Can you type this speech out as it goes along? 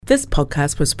This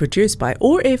podcast was produced by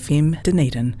OAR FM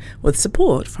Dunedin with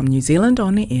support from New Zealand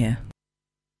On the Air.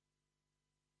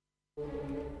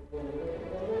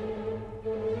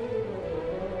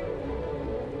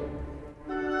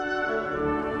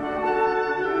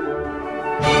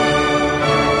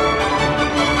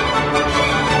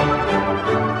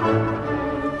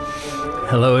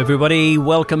 Hello everybody,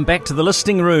 welcome back to the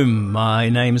Listening Room. My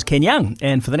name's Ken Young,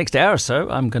 and for the next hour or so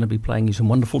I'm going to be playing you some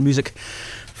wonderful music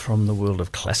from the world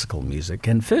of classical music.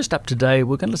 And first up today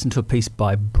we're going to listen to a piece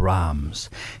by Brahms,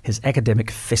 his Academic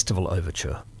Festival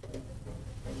Overture.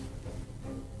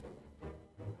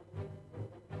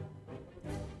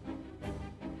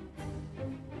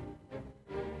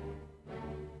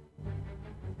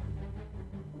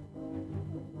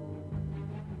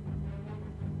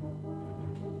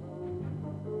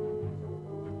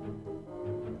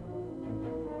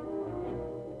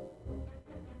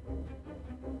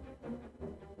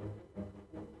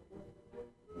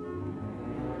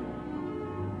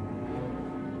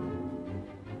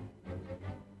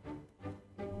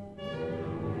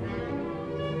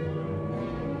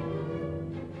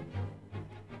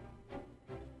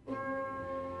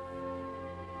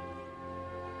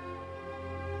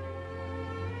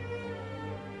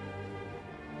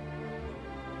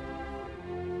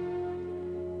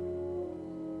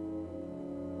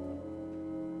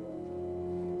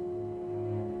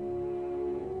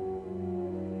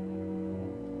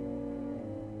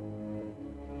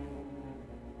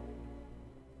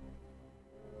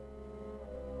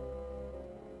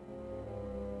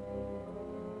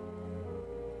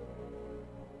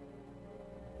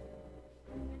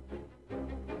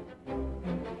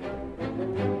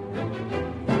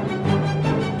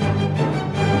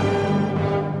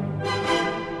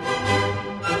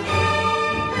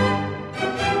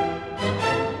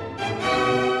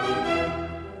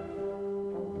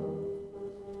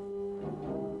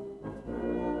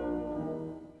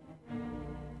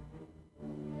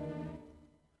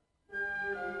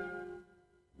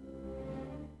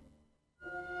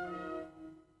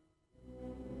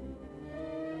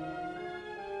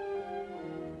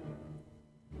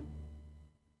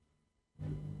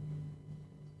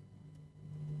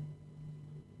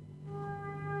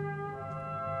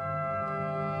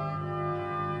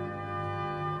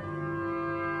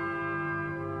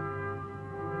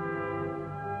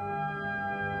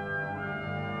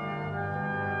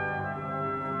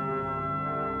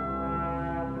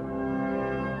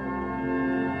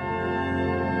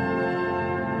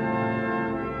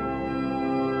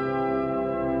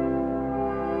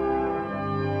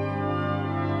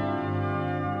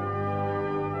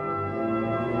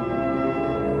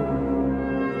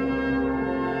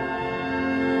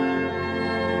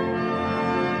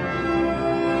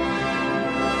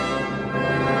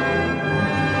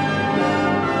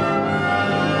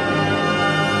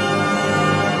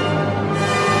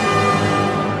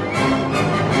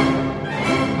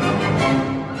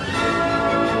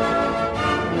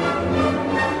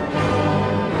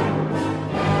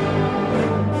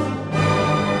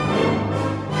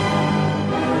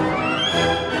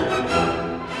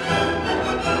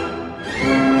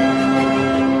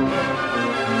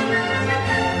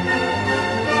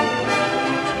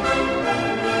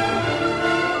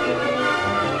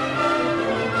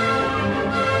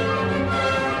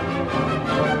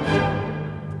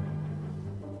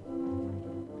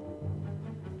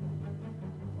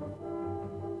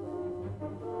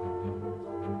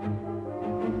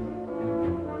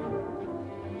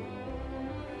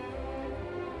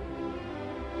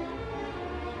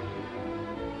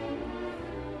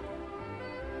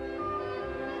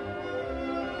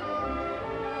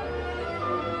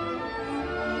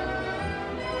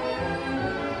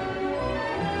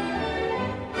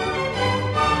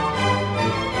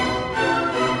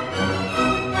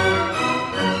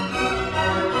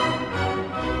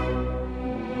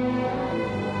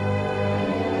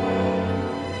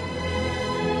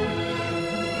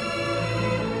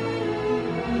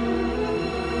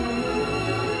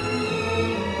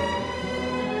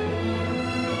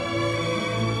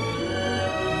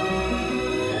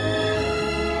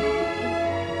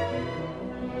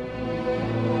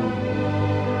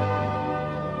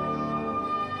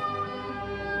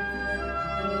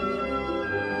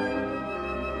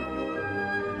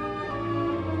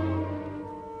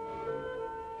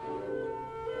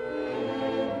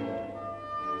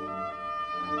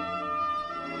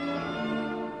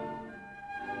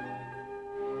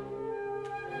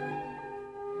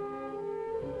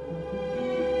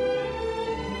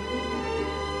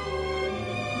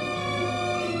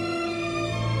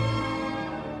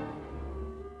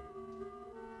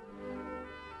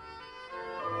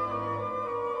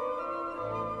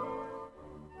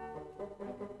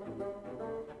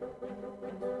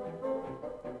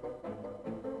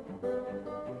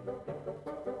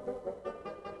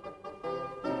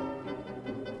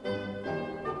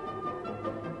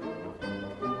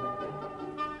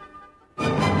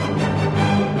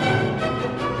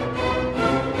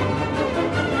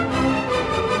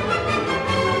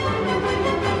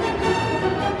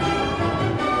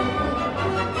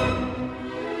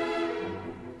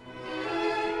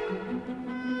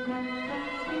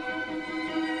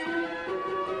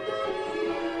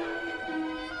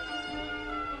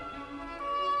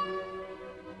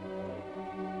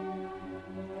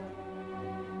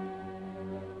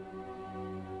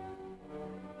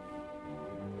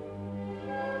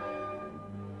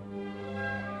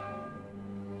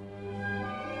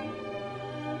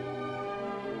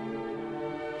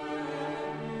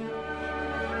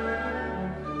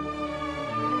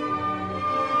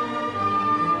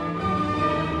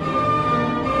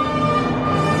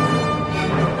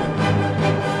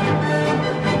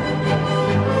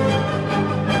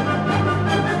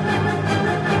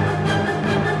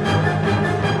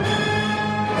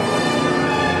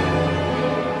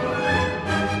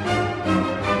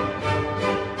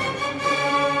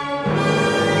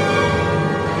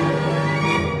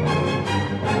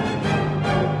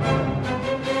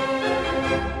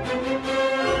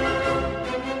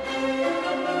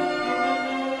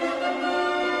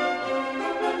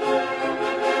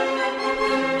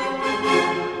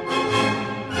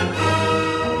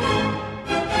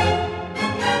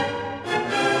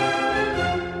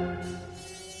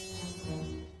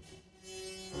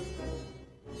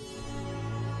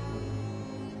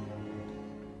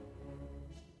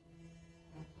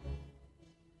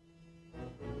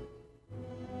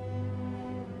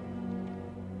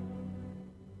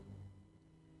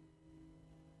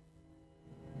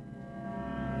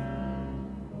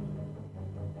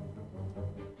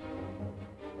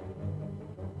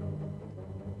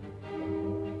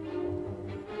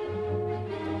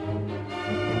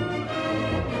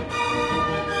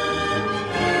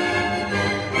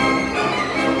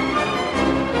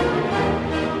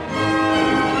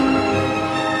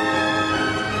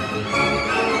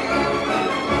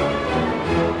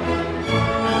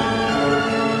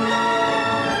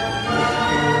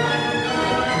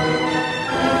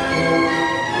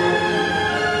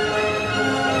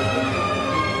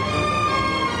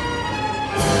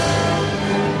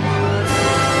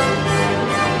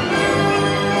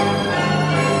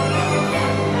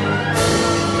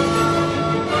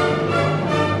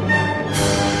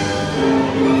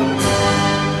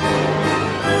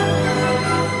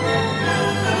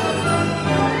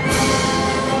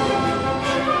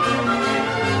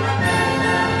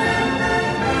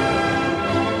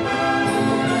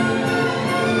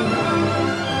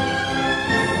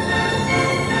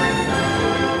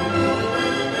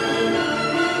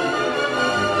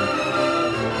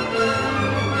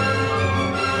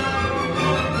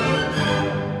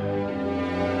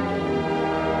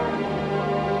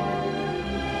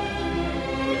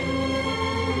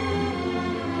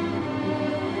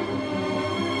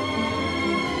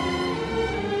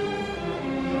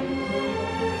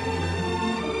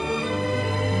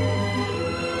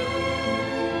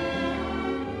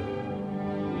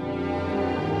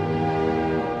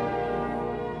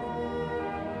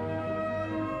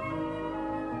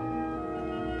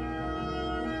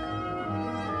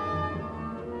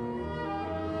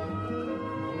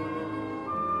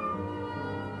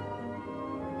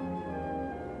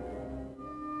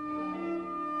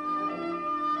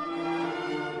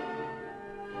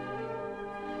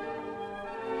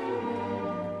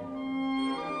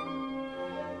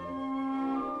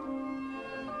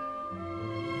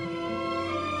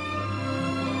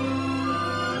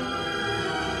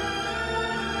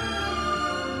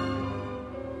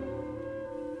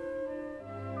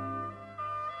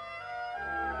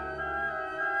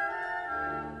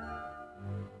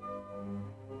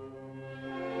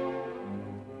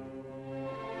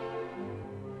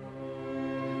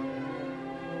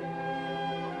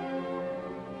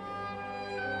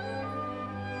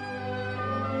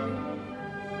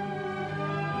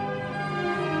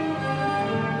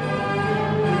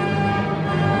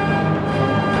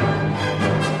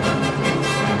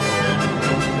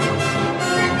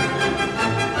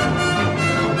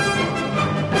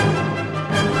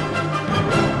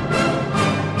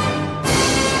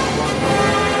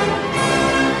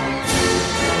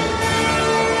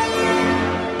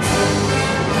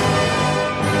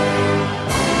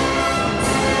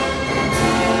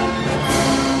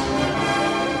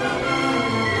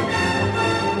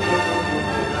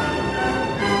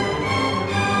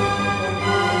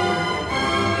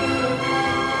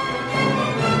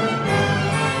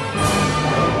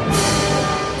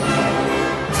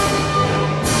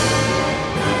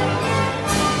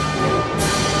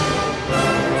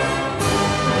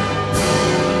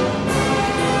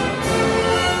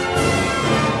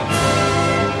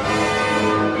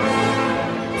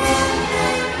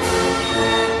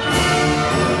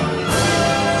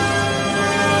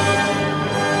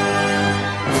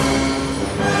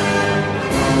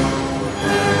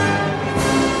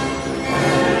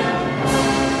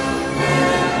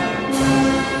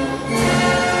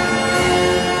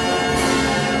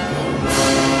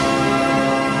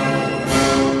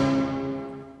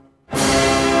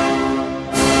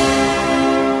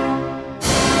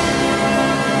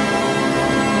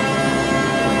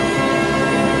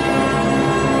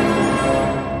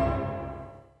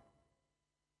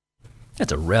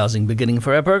 rousing beginning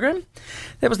for our program.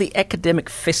 That was the Academic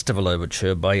Festival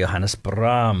Overture by Johannes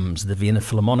Brahms. The Vienna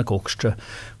Philharmonic Orchestra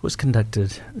was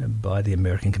conducted by the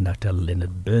American conductor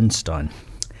Leonard Bernstein.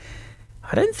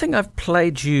 I don't think I've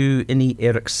played you any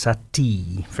Erik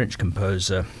Satie, French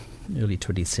composer, early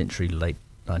 20th century, late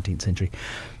 19th century,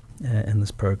 in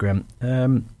this program.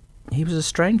 He was a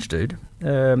strange dude.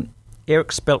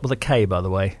 Erik spelt with a K, by the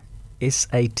way.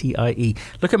 Satie.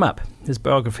 Look him up. His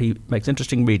biography makes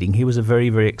interesting reading. He was a very,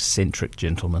 very eccentric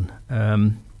gentleman.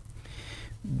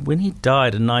 When he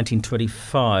died in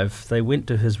 1925, they went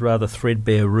to his rather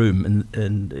threadbare room,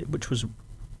 which was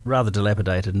rather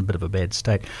dilapidated and a bit of a bad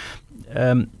state.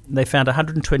 They found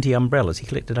 120 umbrellas. He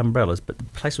collected umbrellas, but the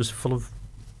place was full of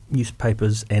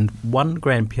newspapers and one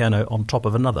grand piano on top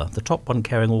of another. The top one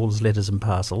carrying all his letters and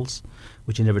parcels,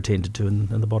 which he never attended to, and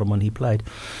the bottom one he played.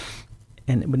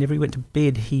 And whenever he went to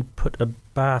bed, he put a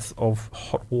bath of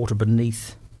hot water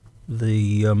beneath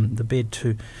the bed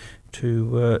to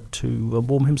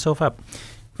warm himself up.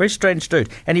 Very strange dude.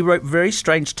 And he wrote very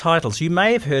strange titles. You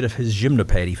may have heard of his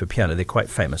gymnopédie for piano. They're quite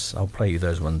famous. I'll play you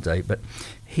those one day. But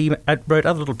he wrote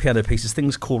other little piano pieces,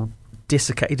 things called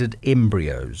Desiccated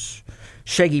Embryos,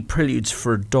 Shaggy Preludes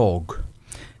for a Dog,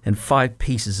 and 5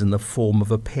 pieces in the form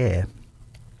of a pear.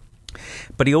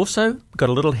 But he also got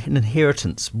a little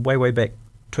inheritance way back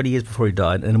 20 years before he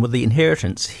died, and with the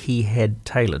inheritance he had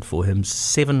tailored for him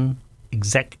 7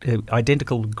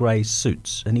 identical grey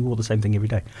suits, and he wore the same thing every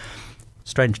day.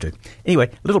 Strange dude. Anyway,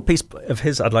 a little piece of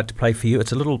his I'd like to play for you.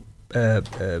 It's a little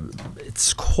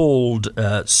it's called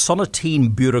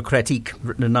Sonatine Bureaucratique,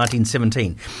 written in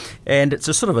 1917, and it's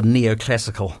a sort of a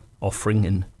neoclassical offering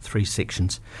in 3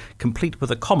 sections, complete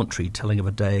with a commentary telling of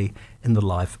a day in the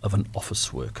life of an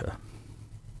office worker.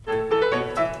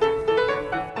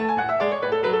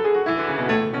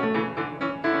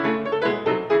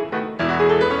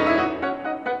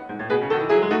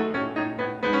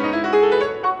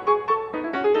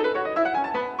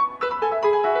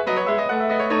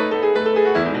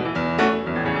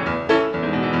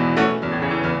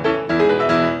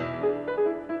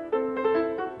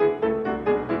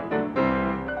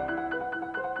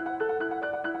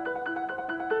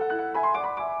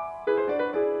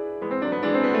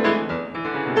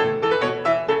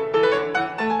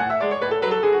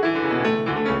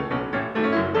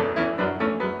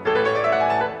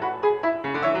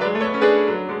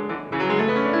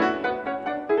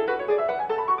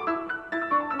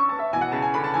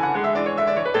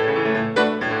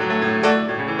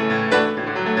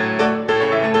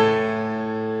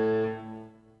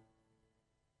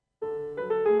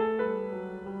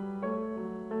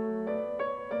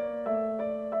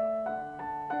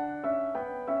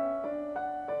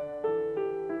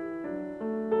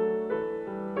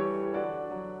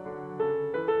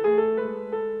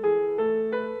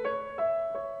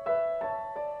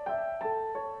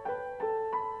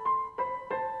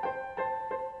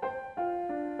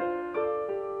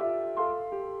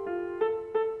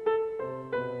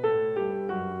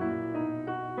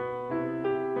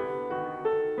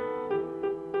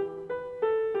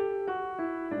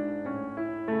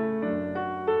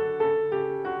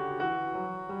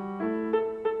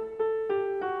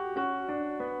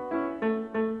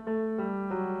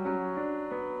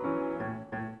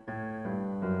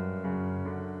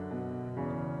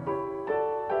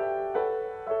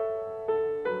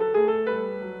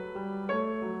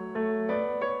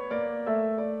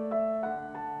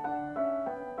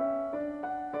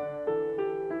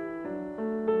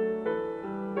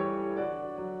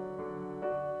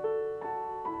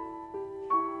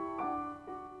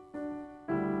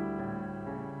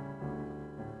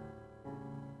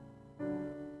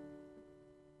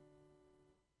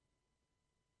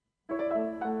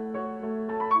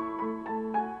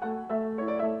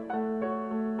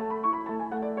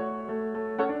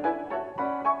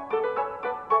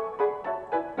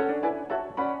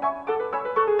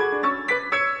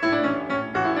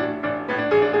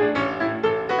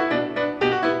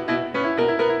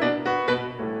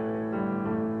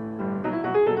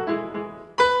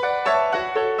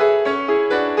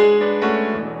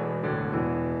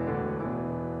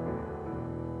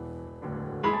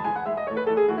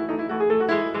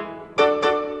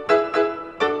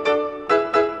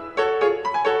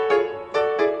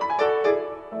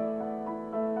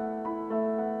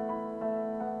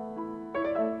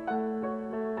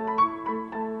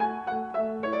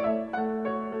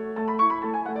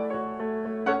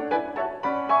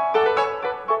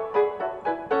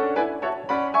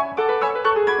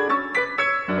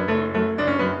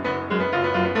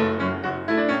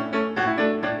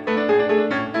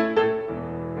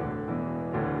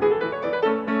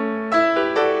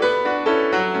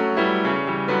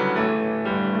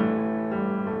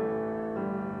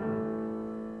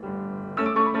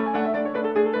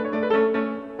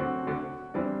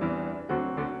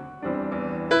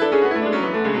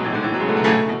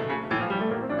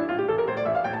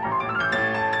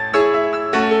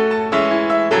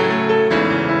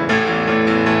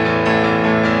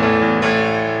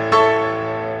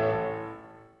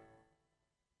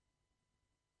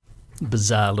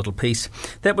 bizarre little piece.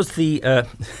 That was the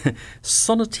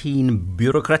Sonatine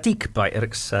Bureaucratique by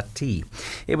Eric Satie.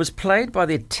 It was played by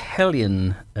the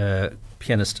Italian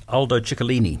pianist Aldo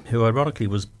Ciccolini, who ironically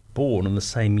was born in the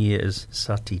same year as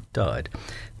Satie died,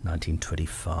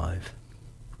 1925.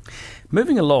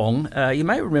 Moving along, you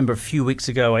may remember a few weeks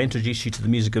ago I introduced you to the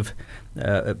music of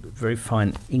a very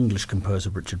fine English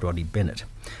composer, Richard Rodney Bennett.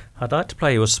 I'd like to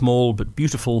play you a small but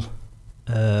beautiful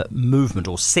movement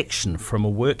or section from a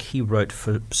work he wrote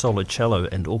for solo cello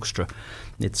and orchestra.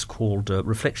 It's called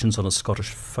Reflections on a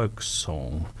Scottish Folk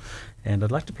Song, and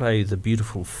I'd like to play the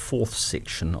beautiful fourth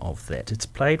section of that. It's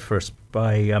played for us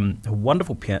by a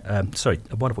wonderful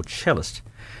cellist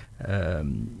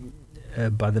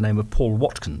by the name of Paul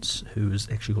Watkins, who is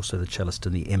actually also the cellist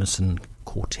in the Emerson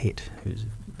Quartet,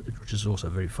 which is also a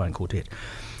very fine quartet.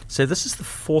 So this is the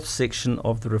fourth section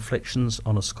of the Reflections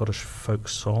on a Scottish Folk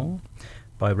Song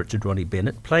by Richard Rodney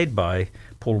Bennett, played by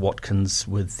Paul Watkins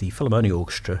with the Philharmonia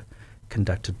Orchestra,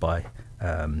 conducted by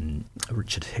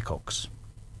Richard Hickox.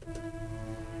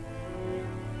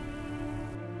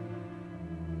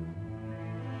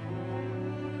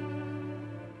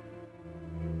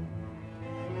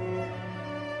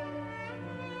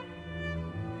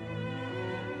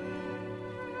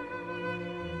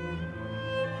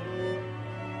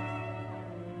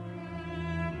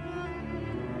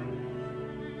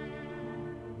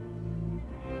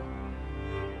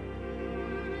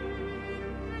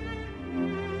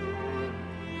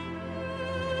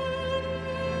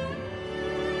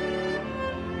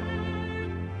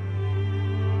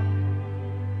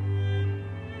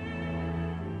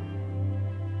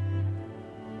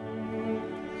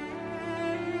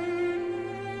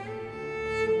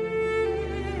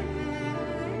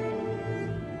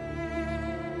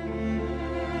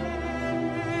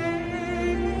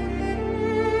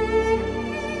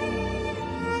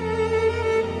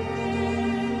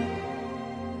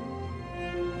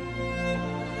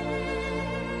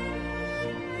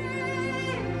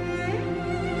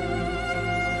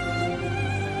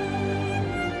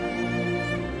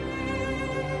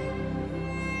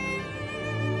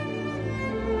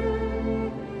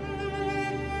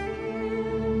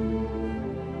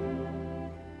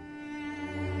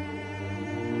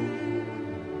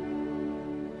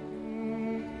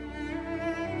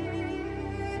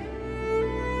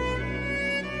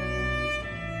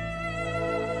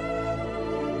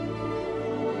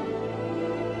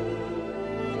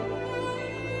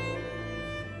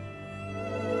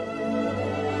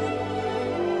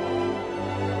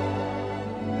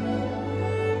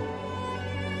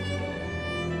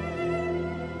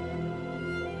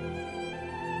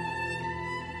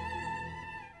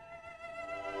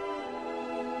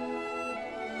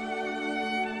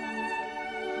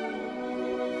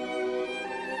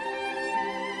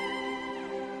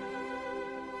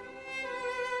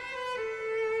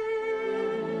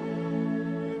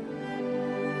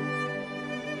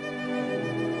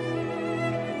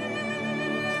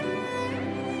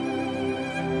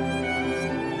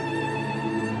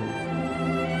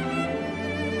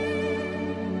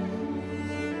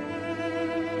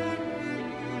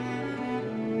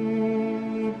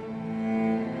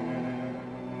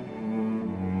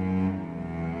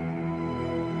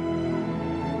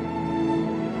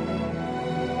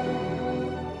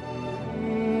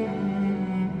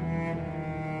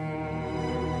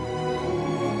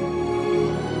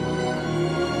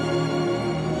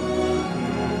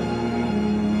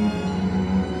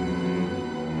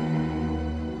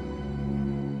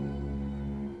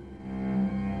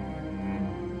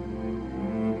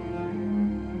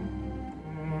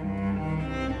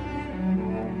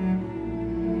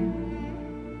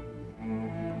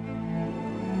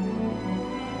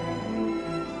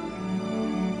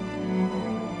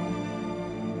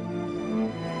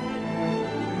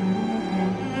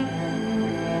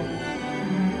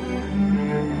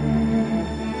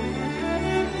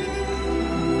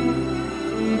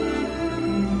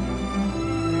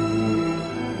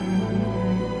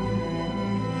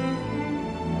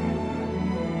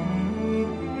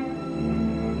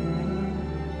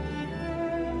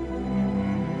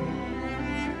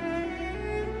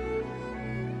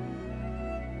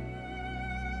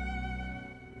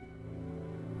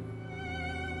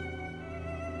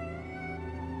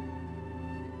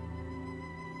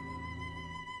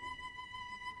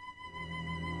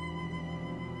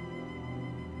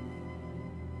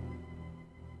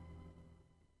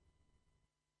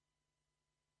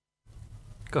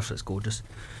 Gosh, that's gorgeous.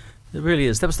 It really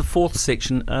is. That was the fourth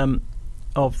section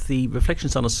of the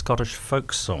Reflections on a Scottish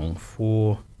Folk Song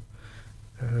for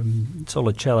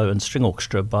solo cello and string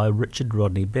orchestra by Richard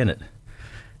Rodney Bennett.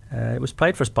 It was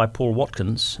played for us by Paul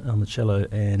Watkins on the cello,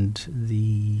 and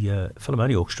the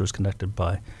Philharmonia Orchestra was conducted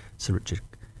by Sir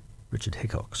Richard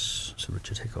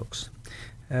Hickox.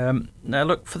 Now,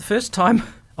 look, for the first time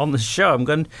on the show,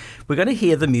 we're going to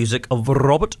hear the music of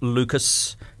Robert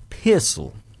Lucas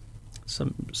Pearsall,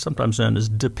 sometimes known as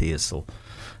De Pearsall,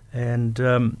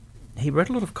 and he wrote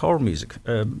a lot of choral music.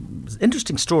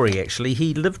 Interesting story, actually.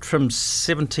 He lived from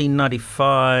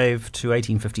 1795 to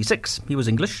 1856. He was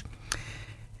English,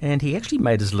 and he actually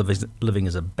made his living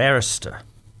as a barrister.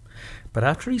 But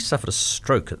after he suffered a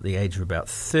stroke at the age of about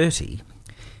 30,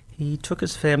 he took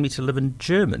his family to live in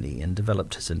Germany and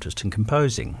developed his interest in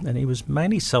composing. And he was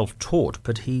mainly self-taught,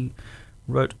 but he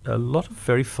wrote a lot of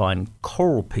very fine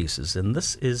choral pieces, and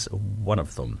this is one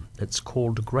of them. It's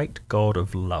called Great God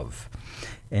of Love,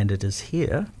 and it is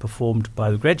here performed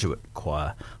by the Graduate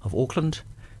Choir of Auckland,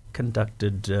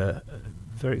 conducted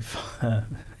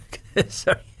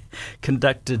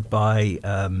conducted by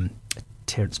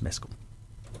Terence Maskell.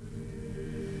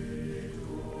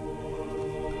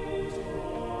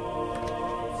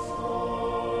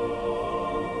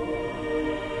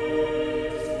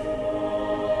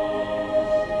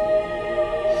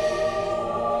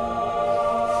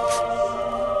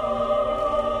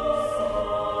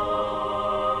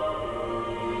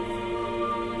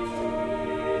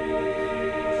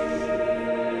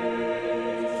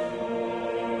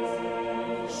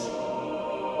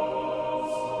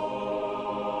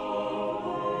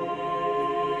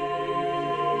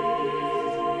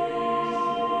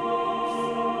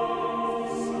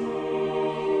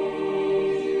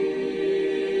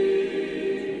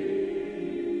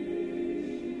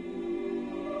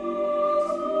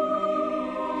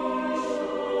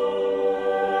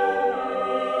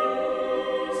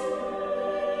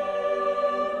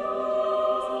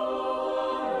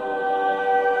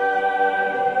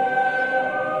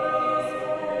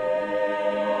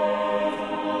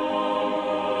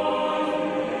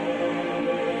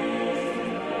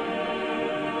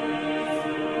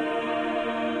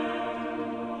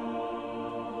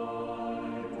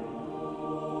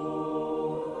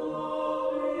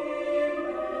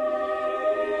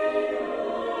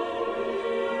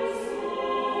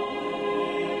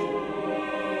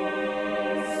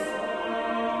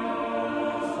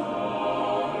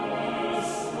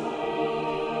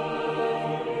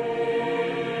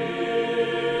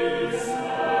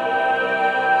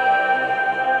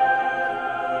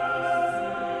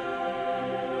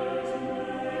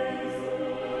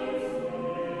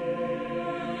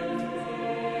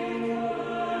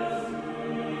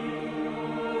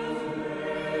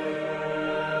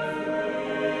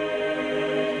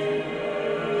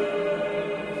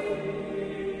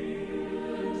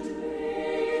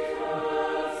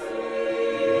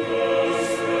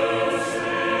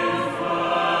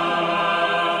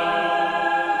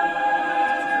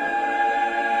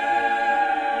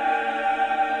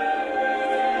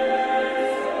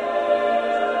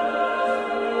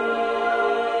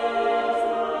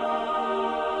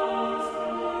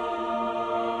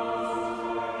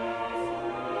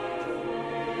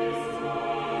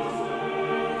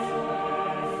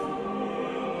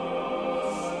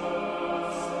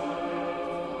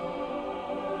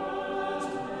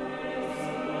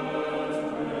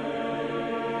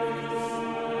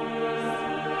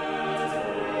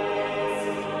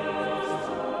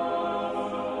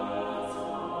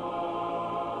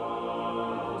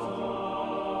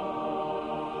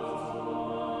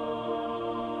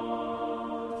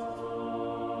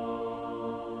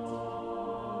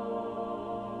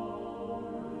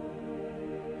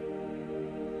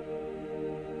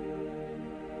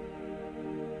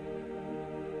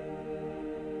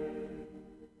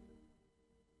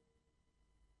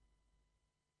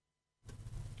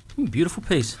 Beautiful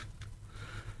piece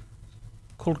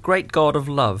called Great God of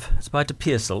Love. It's by De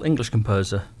Pearsall, English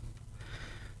composer.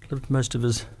 Lived most of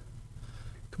his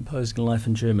composing life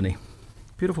in Germany.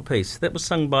 Beautiful piece. That was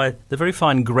sung by the very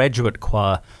fine Graduate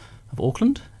Choir of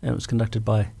Auckland, and it was conducted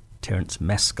by Terence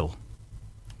Maskell.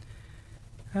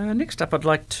 Next up, I'd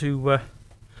like to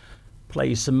play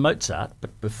you some Mozart,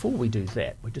 but before we do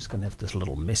that, we're just going to have this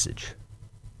little message.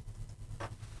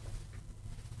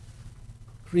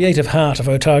 Creative heart of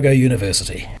Otago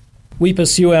University. We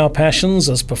pursue our passions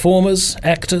as performers,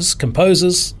 actors,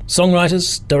 composers,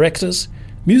 songwriters, directors,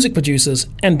 music producers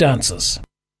and dancers.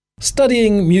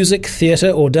 Studying music,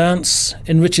 theatre or dance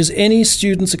enriches any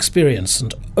student's experience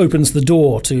and opens the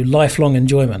door to lifelong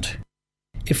enjoyment.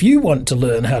 If you want to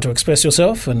learn how to express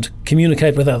yourself and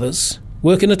communicate with others,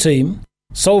 work in a team,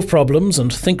 solve problems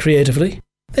and think creatively,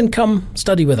 then come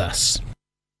study with us.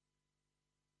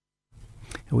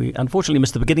 We unfortunately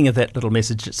missed the beginning of that little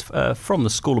message. It's from the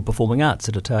School of Performing Arts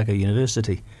at Otago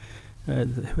University, who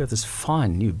have this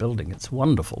fine new building. It's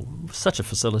wonderful, such a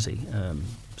facility,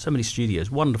 so many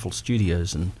studios, wonderful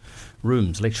studios and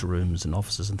rooms, lecture rooms and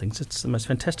offices and things. It's the most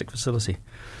fantastic facility.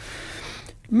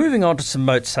 Moving on to some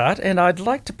Mozart, and I'd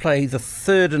like to play the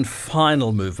third and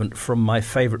final movement from my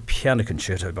favourite piano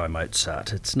concerto by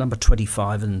Mozart. It's number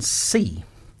 25 in C.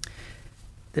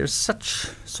 There's such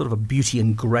sort of a beauty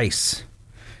and grace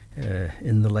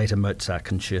in the later Mozart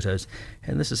concertos,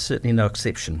 and this is certainly no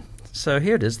exception. So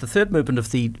here it is, the third movement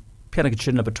of the Piano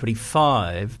Concerto number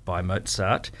 25 by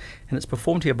Mozart, and it's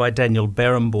performed here by Daniel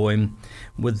Barenboim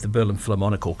with the Berlin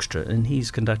Philharmonic Orchestra, and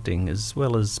he's conducting as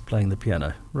well as playing the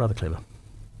piano. Rather clever.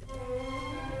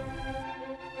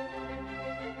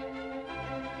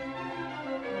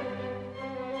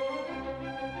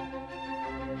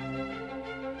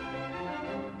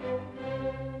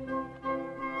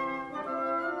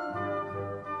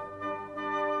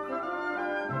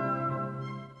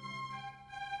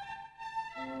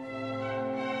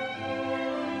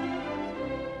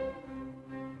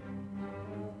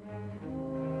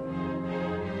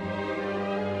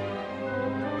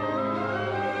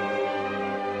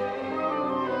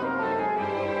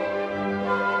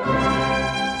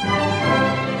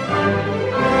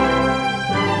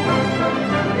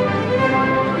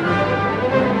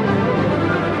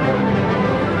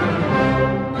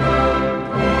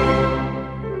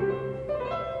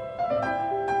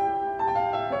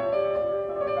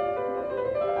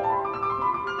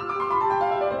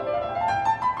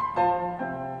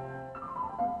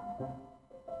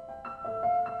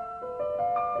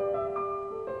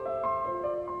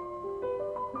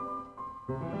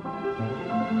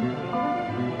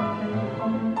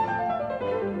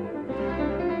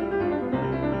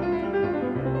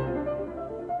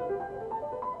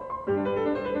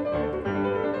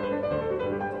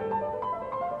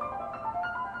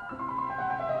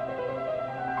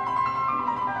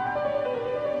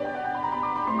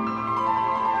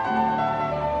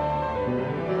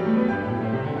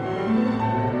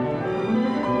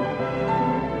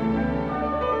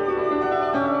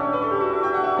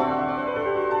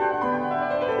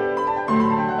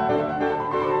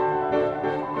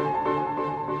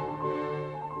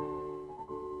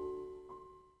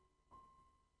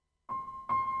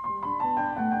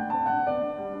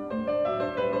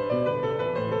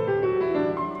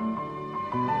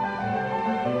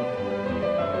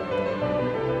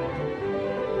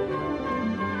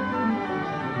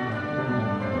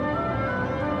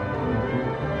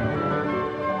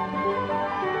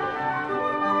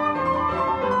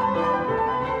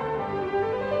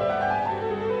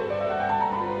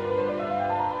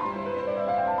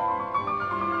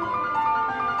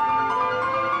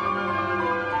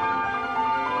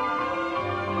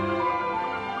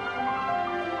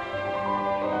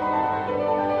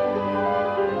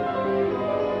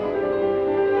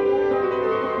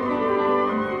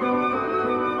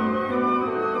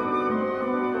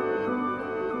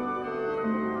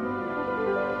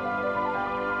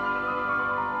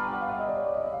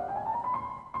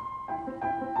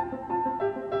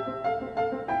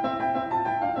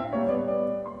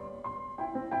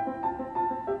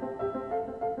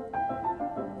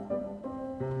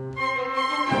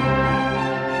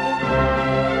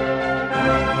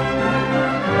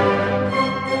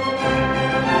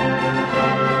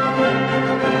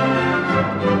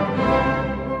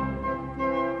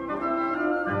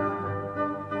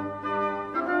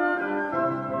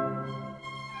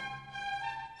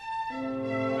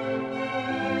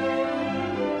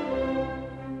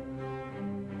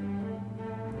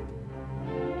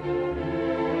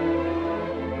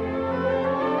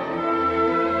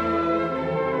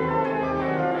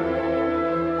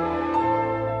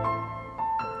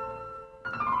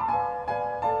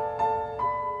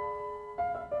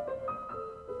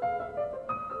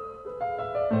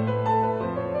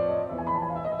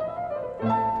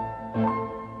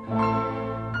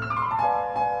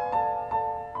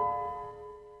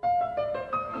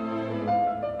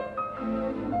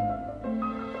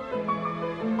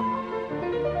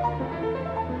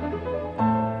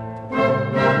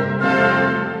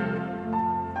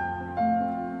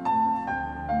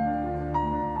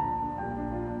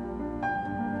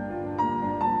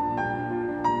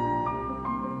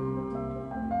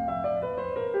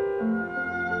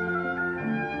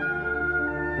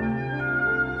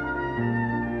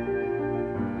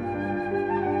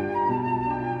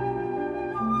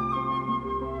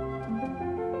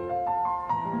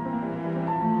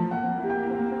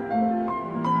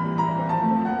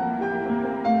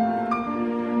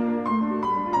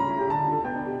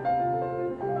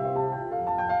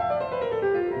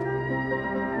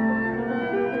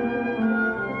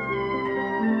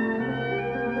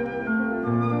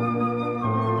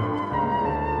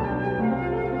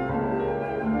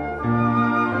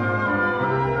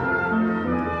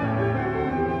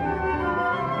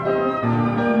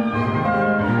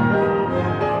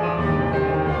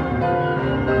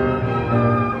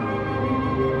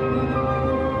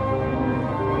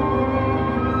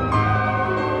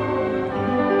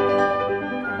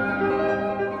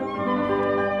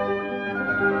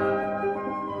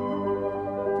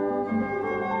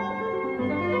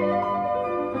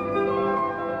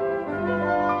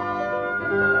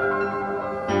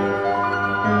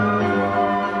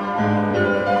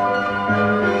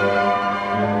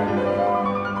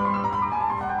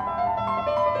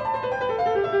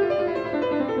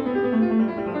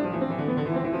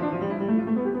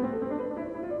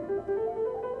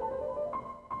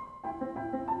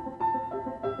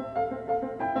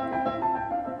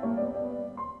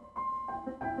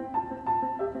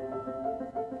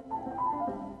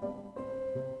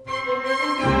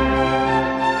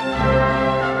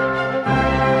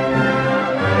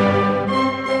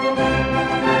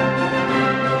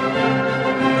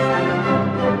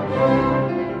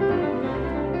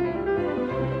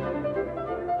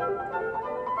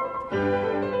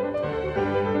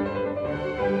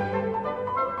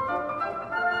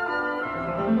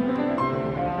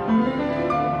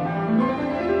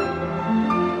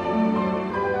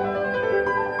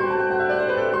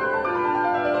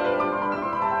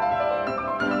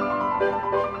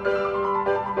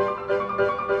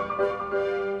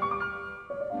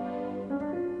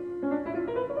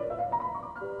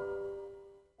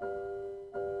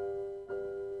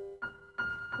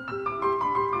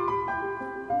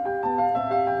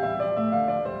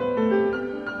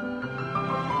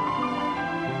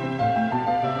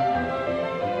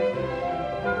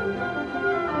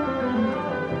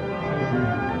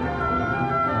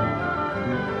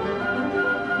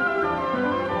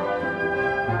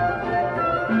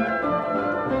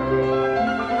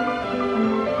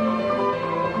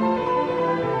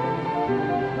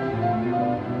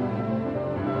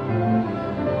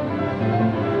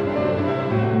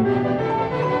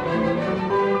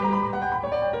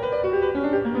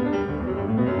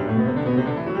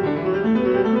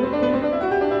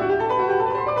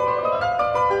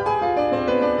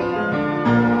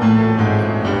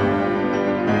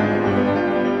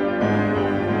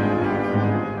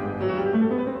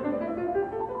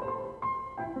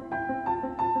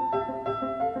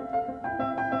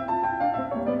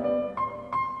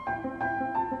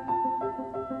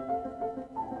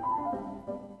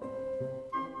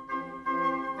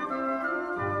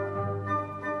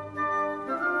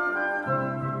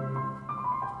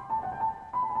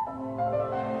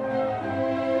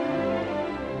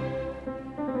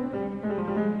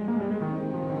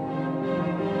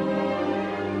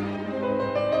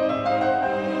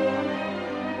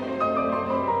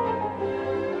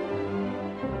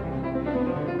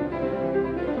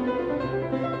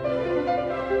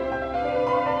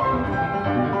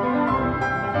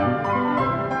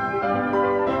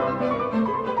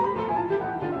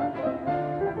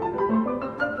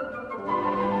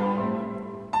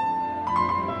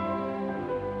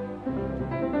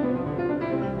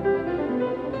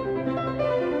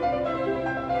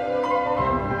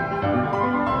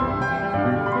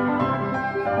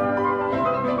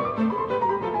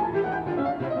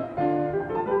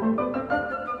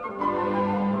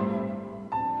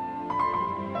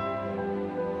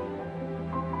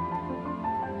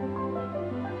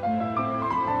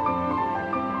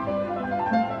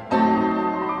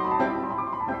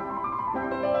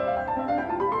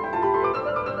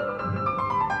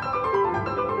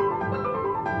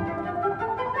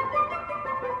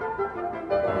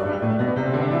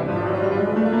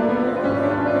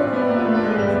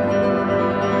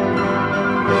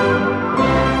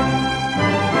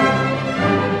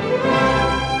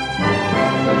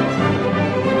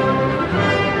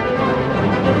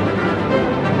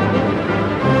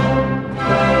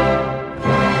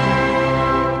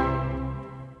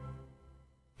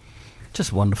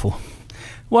 Just wonderful.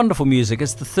 Wonderful music.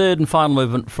 It's the third and final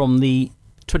movement from the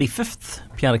 25th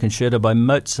Piano Concerto by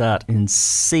Mozart in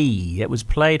C. It was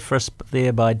played for us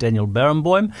there by Daniel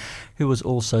Barenboim, who was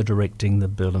also directing the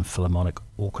Berlin Philharmonic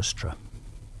Orchestra.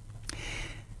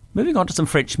 Moving on to some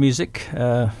French music,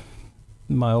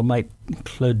 my old mate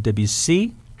Claude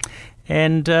Debussy.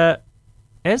 And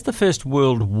as the First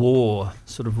World War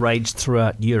sort of raged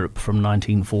throughout Europe from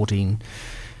 1914,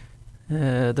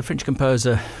 the French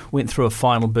composer went through a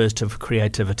final burst of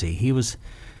creativity. He was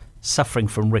suffering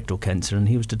from rectal cancer, and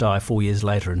he was to die 4 years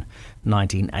later in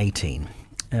 1918.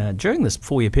 During this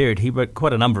 4-year period, he wrote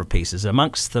quite a number of pieces.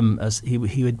 Amongst them,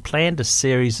 he had planned a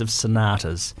series of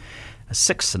sonatas,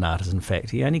 6 sonatas in fact.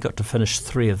 He only got to finish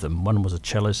 3 of them. One was a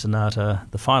cello sonata.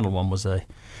 The final one was a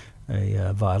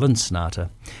violin sonata.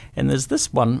 And there's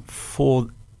this one for,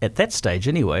 at that stage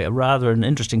anyway, an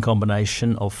interesting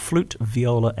combination of flute,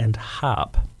 viola and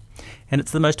harp. And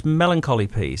it's the most melancholy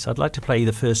piece. I'd like to play you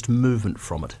the first movement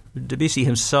from it. Debussy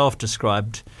himself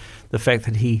described the fact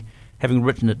that he, having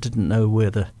written it, didn't know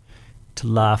whether to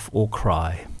laugh or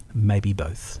cry, maybe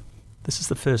both. This is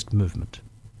the first movement.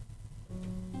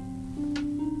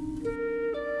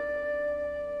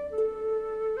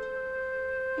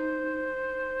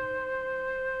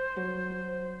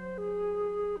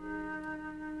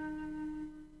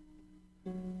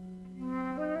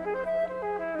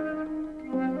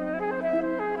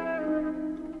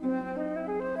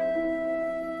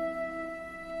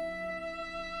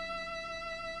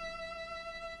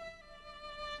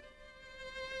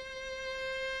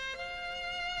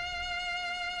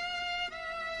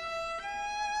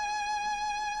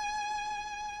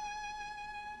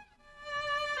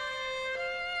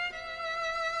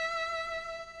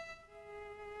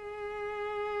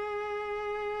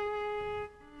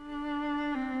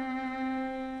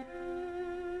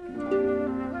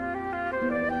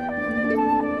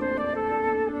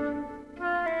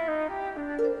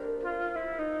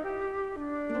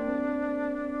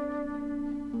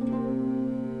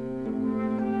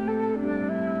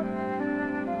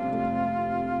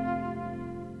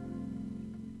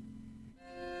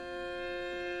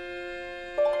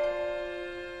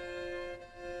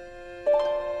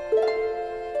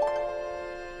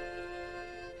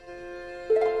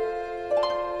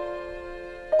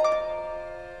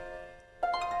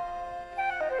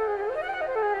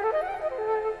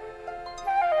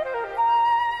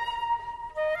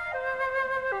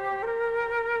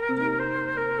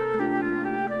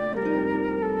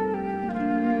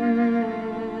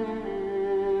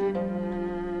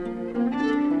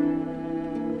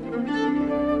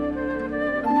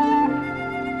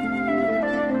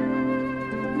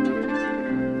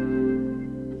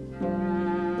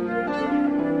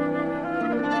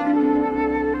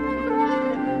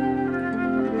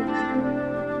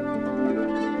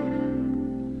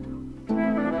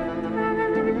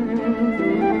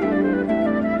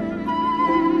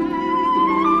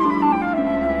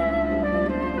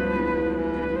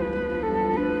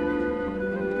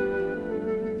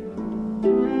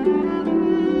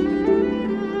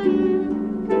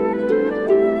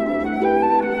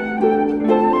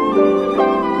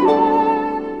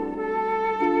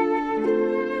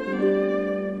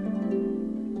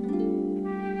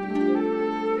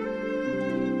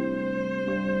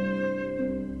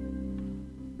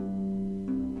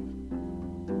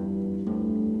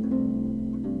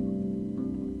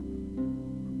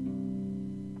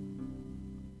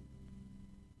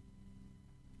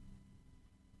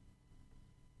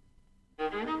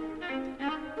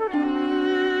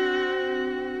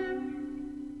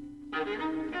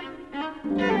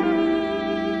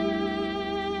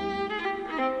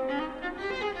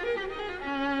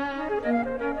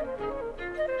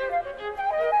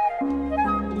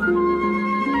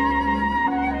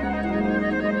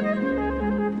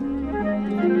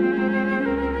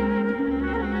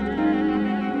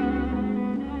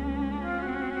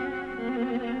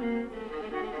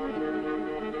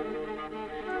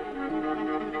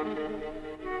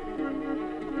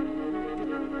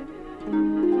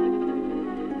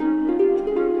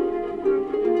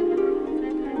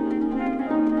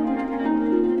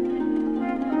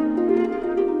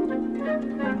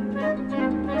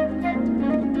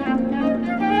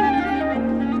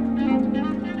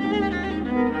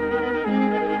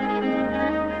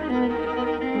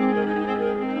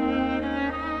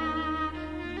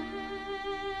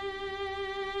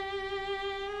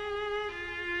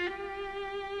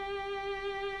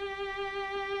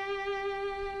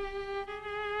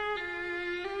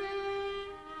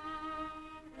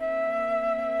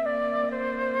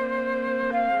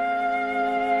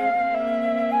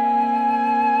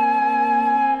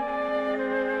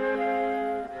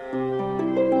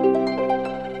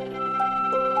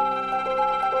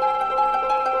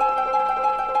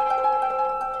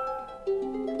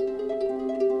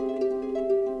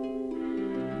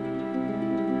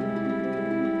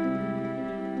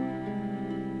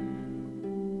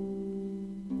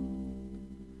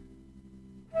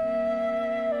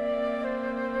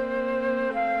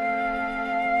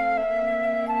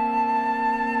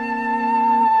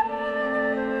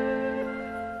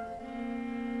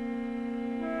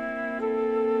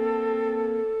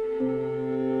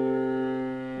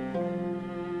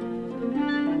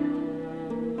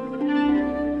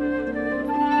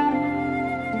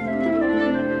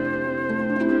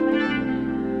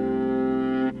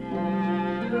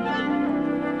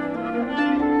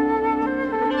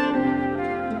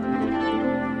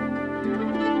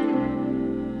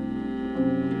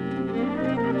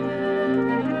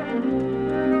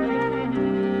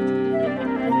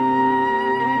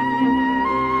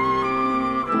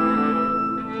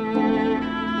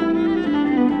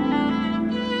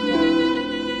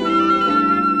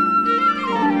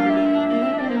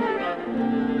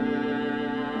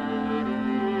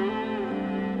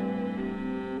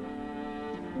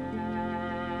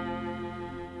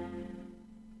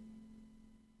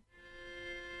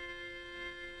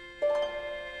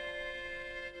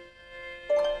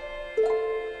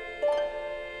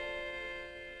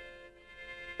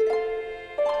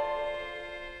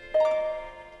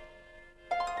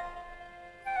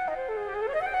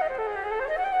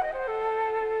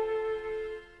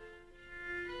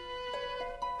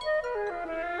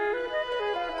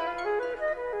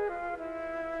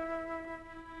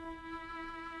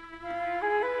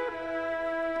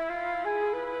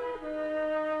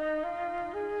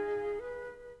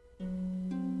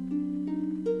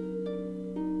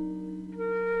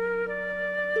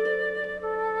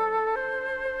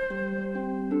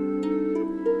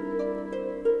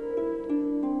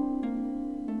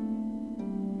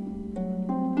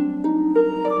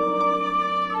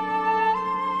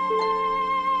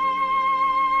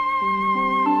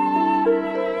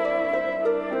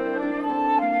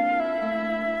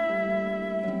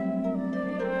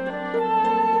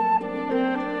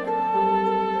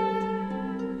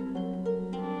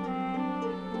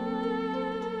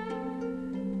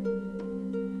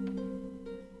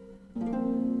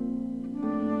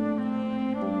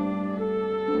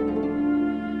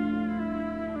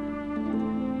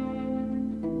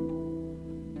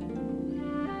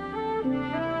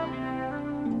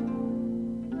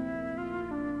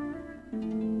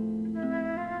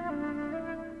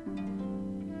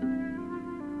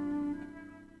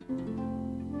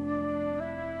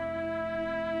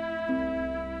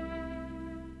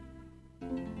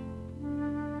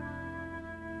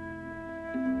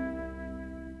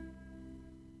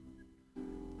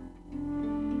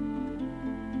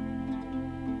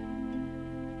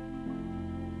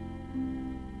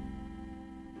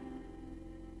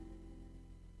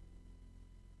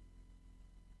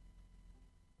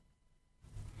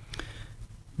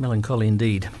 Melancholy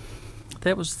indeed.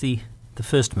 That was the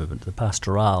first movement, the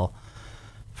Pastorale,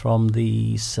 from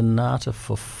the Sonata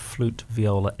for Flute,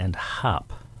 Viola and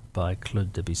Harp by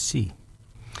Claude Debussy.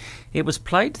 It was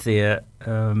played there,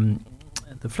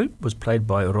 the flute was played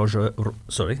by Roger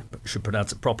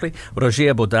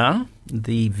Baudin,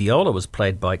 the viola was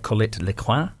played by Colette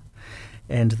Lecoin,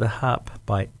 and the harp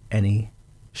by Annie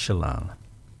Chelan.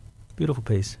 Beautiful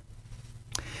piece.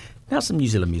 Now some New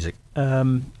Zealand music.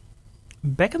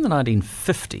 Back in the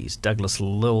 1950s, Douglas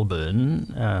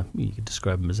Lilburn, you could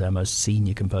describe him as our most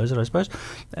senior composer, I suppose,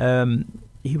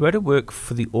 he wrote a work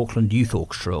for the Auckland Youth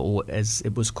Orchestra, or as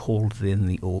it was called then,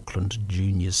 the Auckland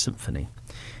Junior Symphony.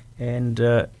 And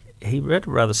he wrote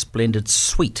a rather splendid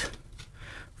suite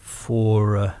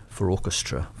for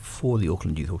orchestra, for the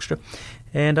Auckland Youth Orchestra.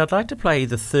 And I'd like to play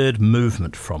the third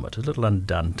movement from it, a little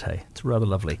andante. It's rather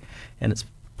lovely. And it's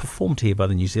performed here by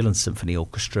the New Zealand Symphony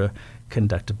Orchestra,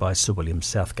 conducted by Sir William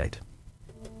Southgate.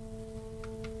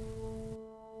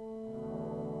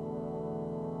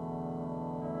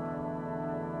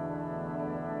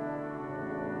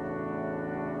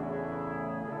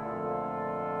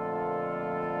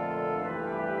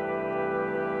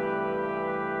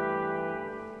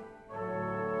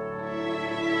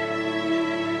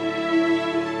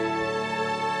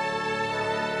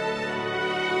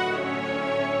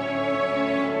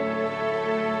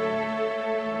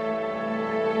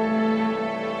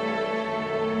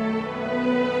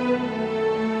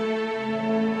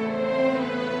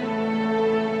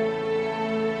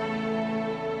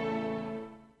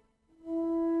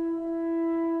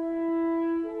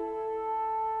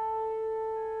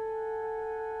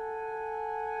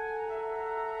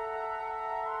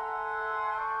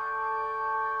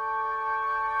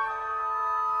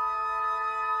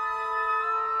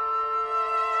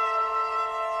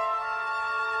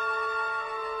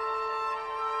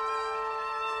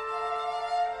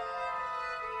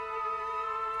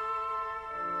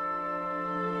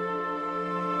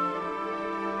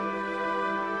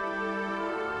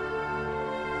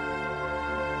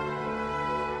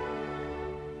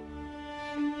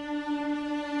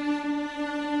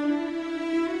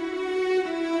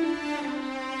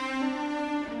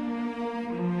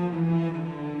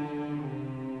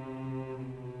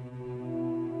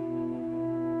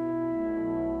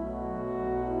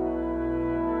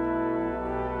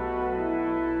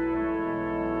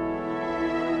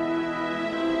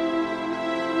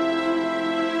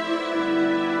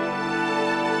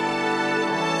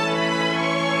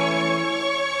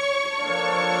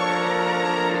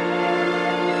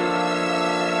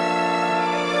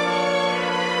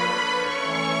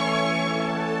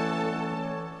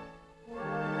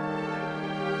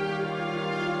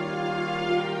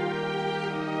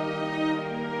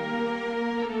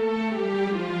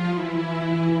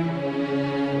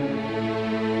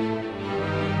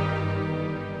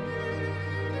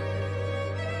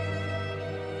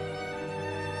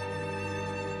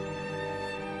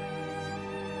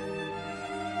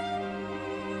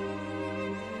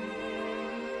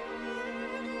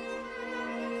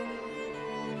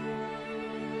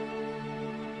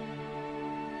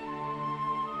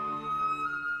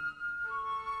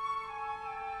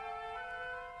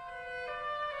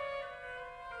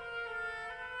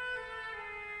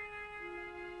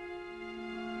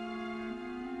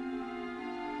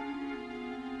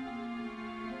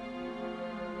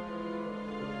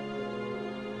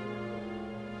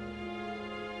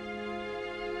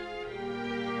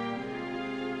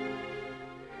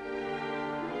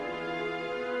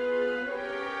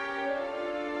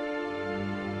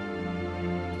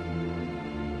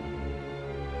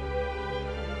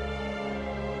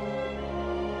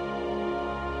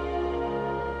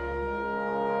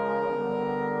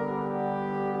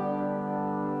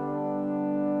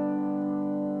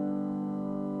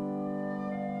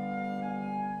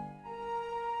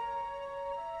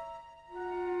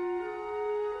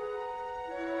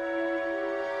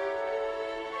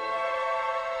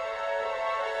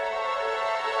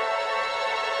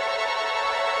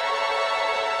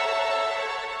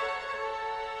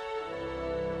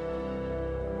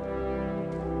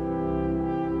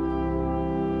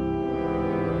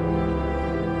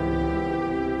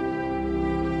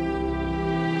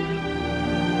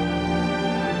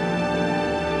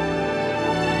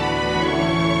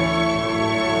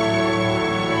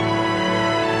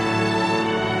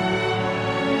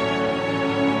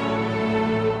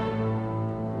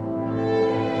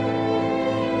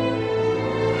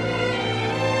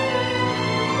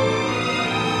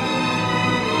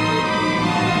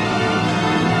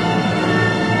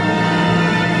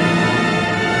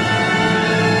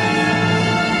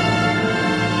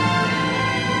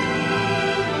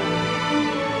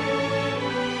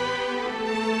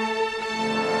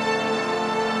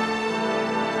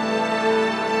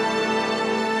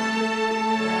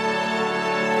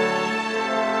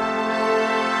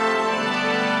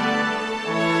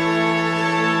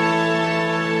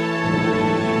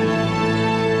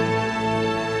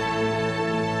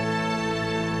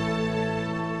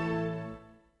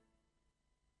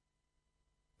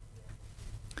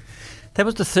 That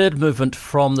was the third movement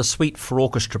from the Suite for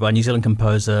Orchestra by New Zealand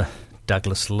composer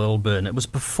Douglas Lilburn. It was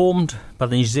performed by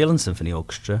the New Zealand Symphony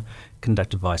Orchestra,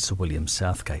 conducted by Sir William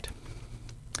Southgate.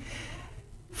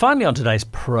 Finally, on today's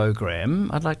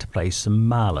programme, I'd like to play some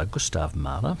Mahler, Gustav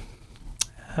Mahler.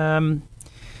 And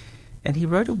he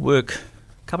wrote a work a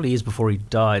couple of years before he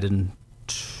died in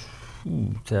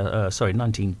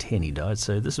 1910 he died.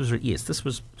 So this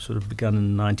was sort of begun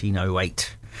in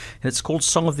 1908. And it's called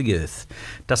Song of the Earth,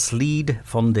 Das Lied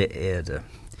von der Erde.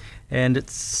 And it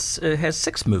has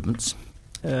 6 movements,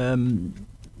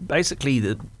 basically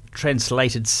the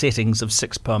translated settings of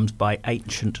 6 poems by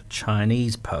ancient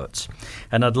Chinese poets.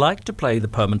 And I'd like to play the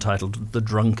poem entitled The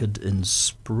Drunkard in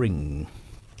Spring.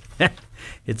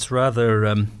 It's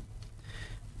rather...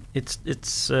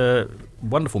 It's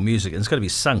wonderful music, and it's going to be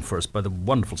sung for us by the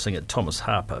wonderful singer Thomas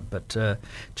Harper. But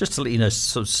just to let you know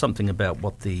something about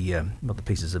what the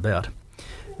piece is about,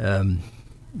 there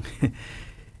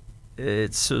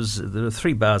are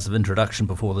 3 bars of introduction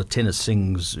before the tenor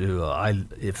sings,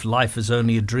 "If life is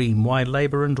only a dream, why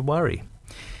labour and worry?"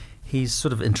 He's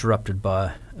sort of interrupted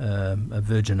by a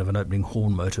version of an opening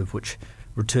horn motive, which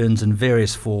returns in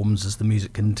various forms as the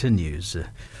music continues.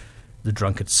 The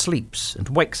drunkard sleeps and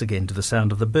wakes again to the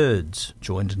sound of the birds,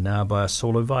 joined now by a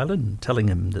solo violin, telling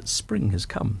him that spring has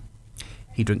come.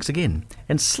 He drinks again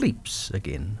and sleeps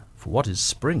again, for what is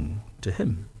spring to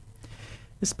him?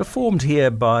 It's performed here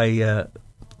by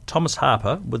Thomas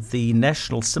Harper with the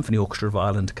National Symphony Orchestra of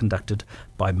Ireland, conducted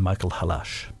by Michael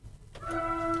Halash.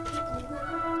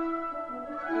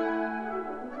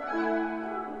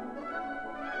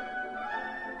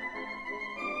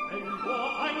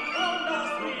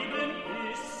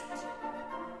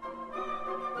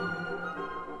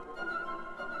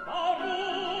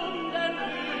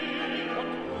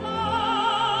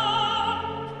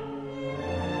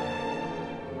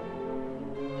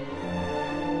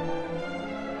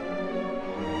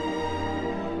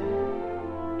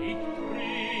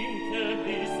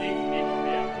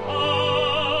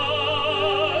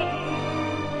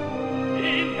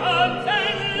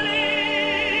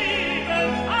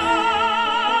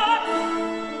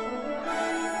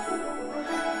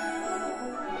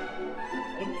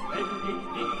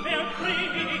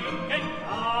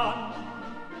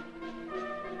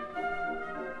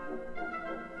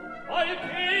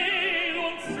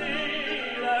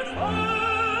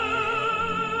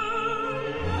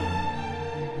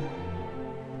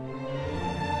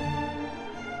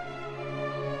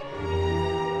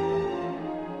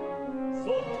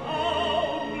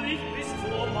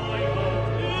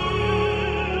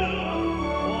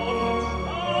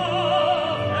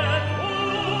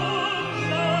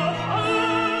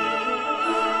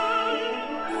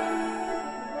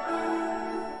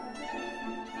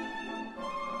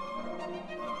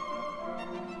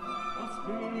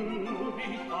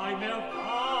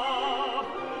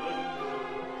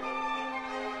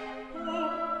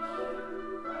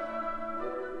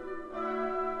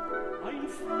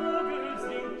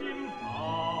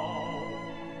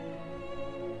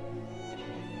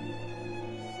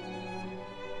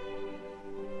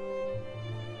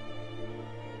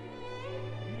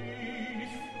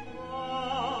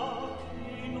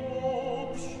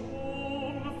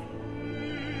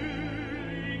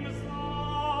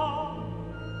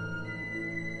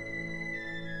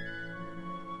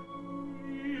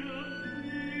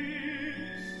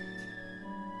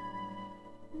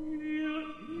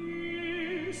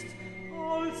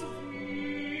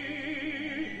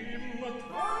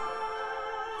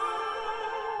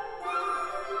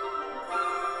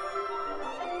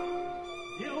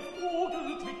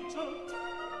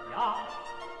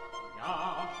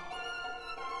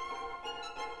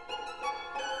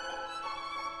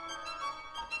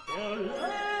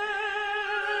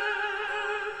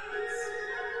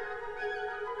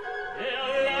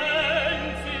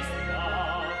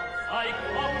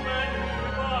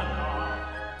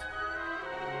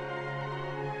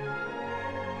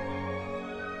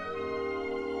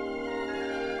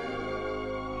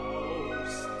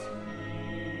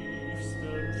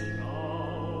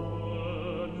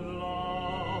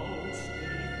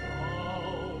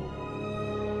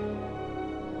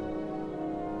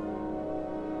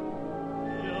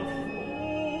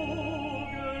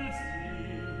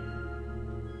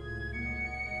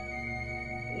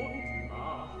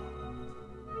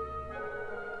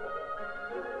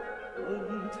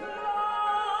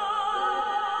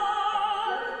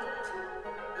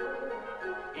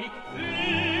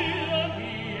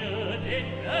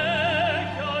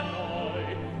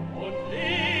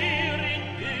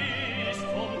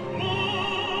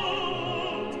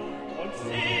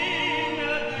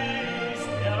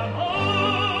 Der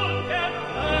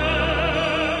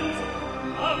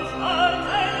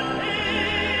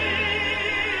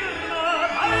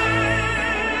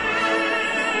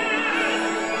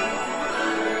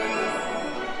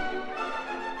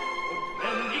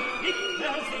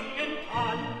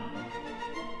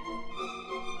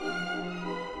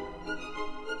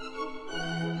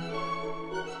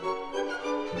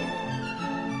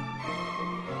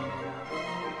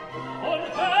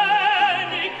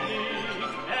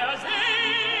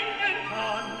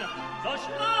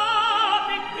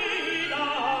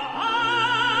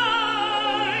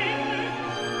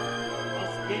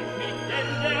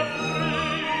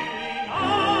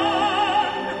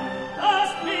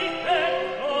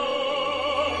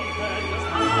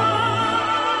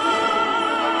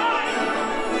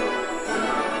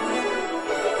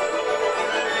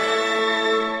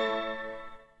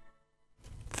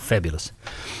fabulous.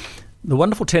 The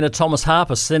wonderful tenor Thomas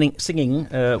Harper singing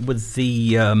with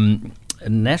the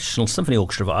National Symphony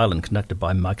Orchestra of Ireland, conducted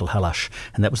by Michael Hallash,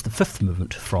 and that was the fifth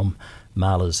movement from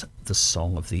Mahler's The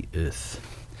Song of the Earth.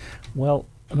 Well,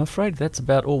 I'm afraid that's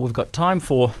about all we've got time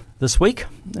for this week.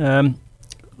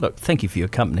 Look, thank you for your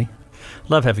company.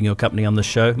 Love having your company on the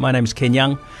show. My name's Ken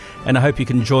Young, and I hope you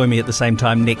can join me at the same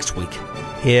time next week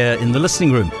here in the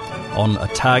listening room on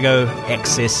Otago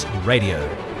Access Radio.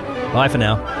 Bye for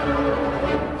now.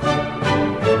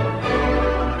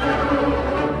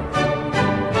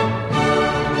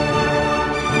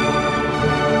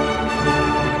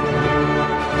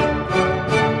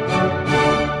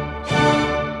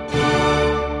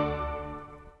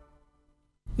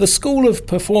 The School of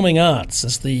Performing Arts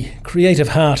is the creative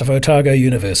heart of Otago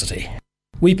University.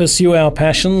 We pursue our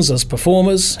passions as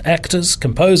performers, actors,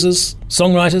 composers,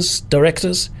 songwriters,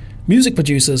 directors, music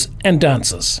producers and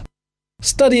dancers.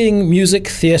 Studying music,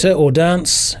 theatre or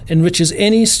dance enriches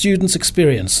any student's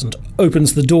experience and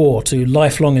opens the door to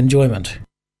lifelong enjoyment.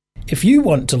 If you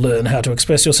want to learn how to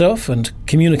express yourself and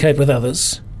communicate with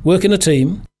others, work in a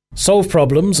team, solve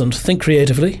problems and think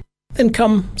creatively, then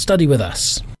come study with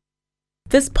us.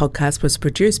 This podcast was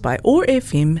produced by OAR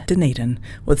FM Dunedin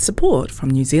with support from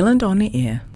New Zealand On the Air.